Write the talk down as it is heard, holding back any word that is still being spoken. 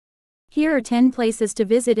Here are 10 places to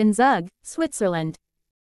visit in Zug, Switzerland.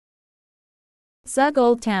 Zug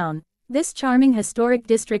Old Town. This charming historic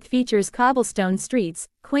district features cobblestone streets,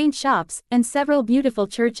 quaint shops, and several beautiful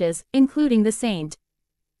churches, including the St.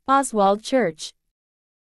 Oswald Church.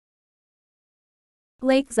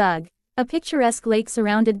 Lake Zug. A picturesque lake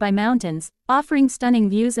surrounded by mountains, offering stunning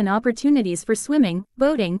views and opportunities for swimming,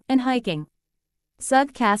 boating, and hiking.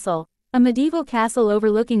 Zug Castle. A medieval castle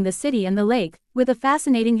overlooking the city and the lake, with a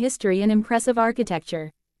fascinating history and impressive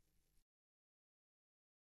architecture.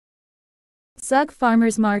 Zug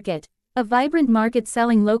Farmers Market. A vibrant market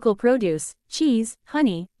selling local produce, cheese,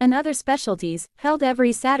 honey, and other specialties, held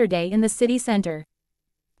every Saturday in the city center.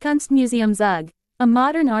 Kunstmuseum Zug. A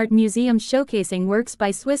modern art museum showcasing works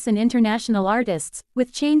by Swiss and international artists,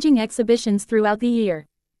 with changing exhibitions throughout the year.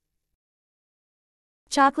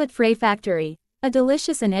 Chocolate Frey Factory. A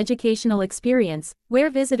delicious and educational experience, where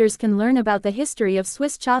visitors can learn about the history of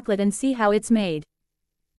Swiss chocolate and see how it's made.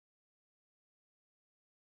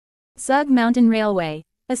 Zug Mountain Railway.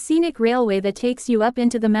 A scenic railway that takes you up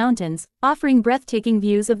into the mountains, offering breathtaking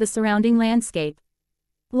views of the surrounding landscape.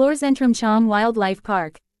 Lorzentrum Wildlife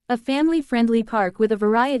Park. A family-friendly park with a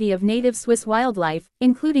variety of native Swiss wildlife,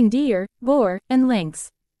 including deer, boar, and lynx.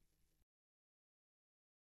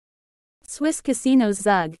 Swiss Casinos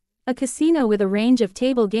Zug. A casino with a range of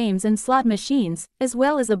table games and slot machines, as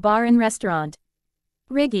well as a bar and restaurant.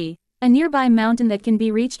 Rigi. A nearby mountain that can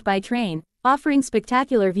be reached by train, offering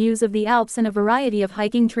spectacular views of the Alps and a variety of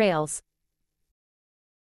hiking trails.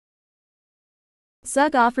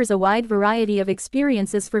 Zug offers a wide variety of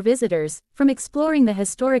experiences for visitors, from exploring the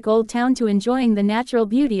historic old town to enjoying the natural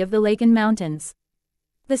beauty of the lake and mountains.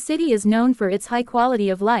 The city is known for its high quality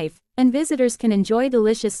of life, and visitors can enjoy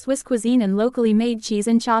delicious Swiss cuisine and locally made cheese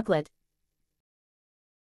and chocolate.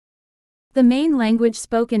 The main language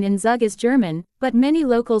spoken in Zug is German, but many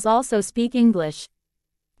locals also speak English.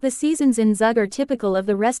 The seasons in Zug are typical of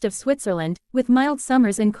the rest of Switzerland, with mild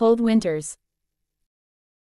summers and cold winters.